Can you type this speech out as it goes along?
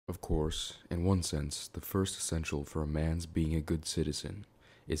Of course, in one sense, the first essential for a man's being a good citizen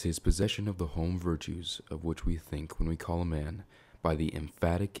is his possession of the home virtues of which we think when we call a man by the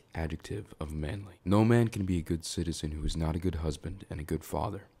emphatic adjective of manly. No man can be a good citizen who is not a good husband and a good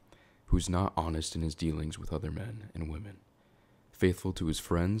father, who is not honest in his dealings with other men and women, faithful to his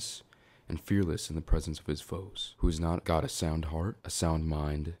friends, and fearless in the presence of his foes, who has not got a sound heart, a sound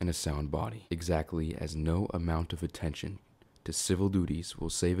mind, and a sound body, exactly as no amount of attention to civil duties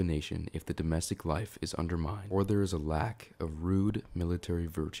will save a nation if the domestic life is undermined, or there is a lack of rude military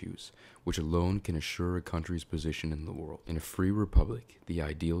virtues, which alone can assure a country's position in the world. In a free republic, the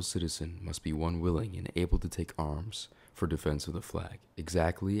ideal citizen must be one willing and able to take arms for defense of the flag,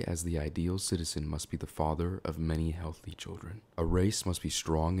 exactly as the ideal citizen must be the father of many healthy children. A race must be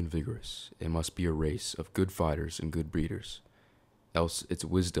strong and vigorous. It must be a race of good fighters and good breeders, else its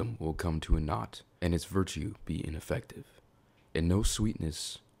wisdom will come to a naught, and its virtue be ineffective. And no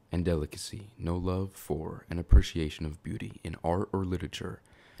sweetness and delicacy, no love for and appreciation of beauty in art or literature,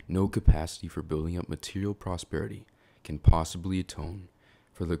 no capacity for building up material prosperity can possibly atone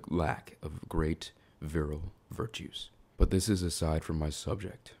for the lack of great virile virtues. But this is aside from my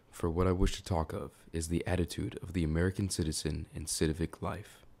subject, for what I wish to talk of is the attitude of the American citizen in civic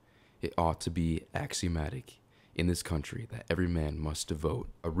life. It ought to be axiomatic in this country that every man must devote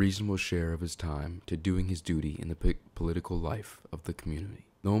a reasonable share of his time to doing his duty in the political life of the community.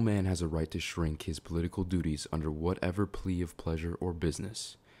 No man has a right to shrink his political duties under whatever plea of pleasure or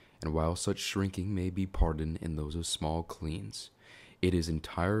business, and while such shrinking may be pardoned in those of small cleans, it is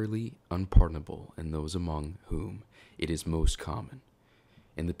entirely unpardonable in those among whom it is most common,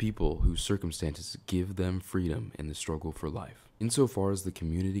 in the people whose circumstances give them freedom in the struggle for life. Insofar as the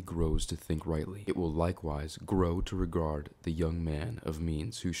community grows to think rightly, it will likewise grow to regard the young man of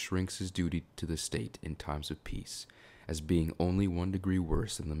means who shrinks his duty to the state in times of peace as being only one degree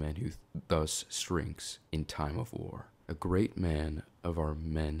worse than the man who thus shrinks in time of war. A great man of our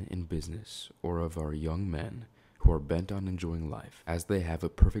men in business, or of our young men who are bent on enjoying life, as they have a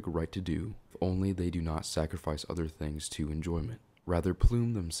perfect right to do, if only they do not sacrifice other things to enjoyment, rather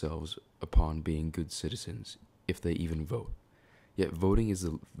plume themselves upon being good citizens, if they even vote. Yet voting is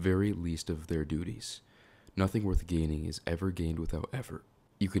the very least of their duties. Nothing worth gaining is ever gained without effort.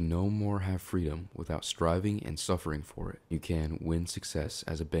 You can no more have freedom without striving and suffering for it. You can win success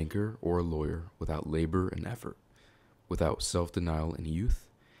as a banker or a lawyer without labor and effort, without self-denial in youth,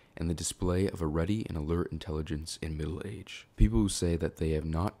 and the display of a ready and alert intelligence in middle age. People who say that they have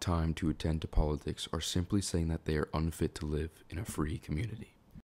not time to attend to politics are simply saying that they are unfit to live in a free community.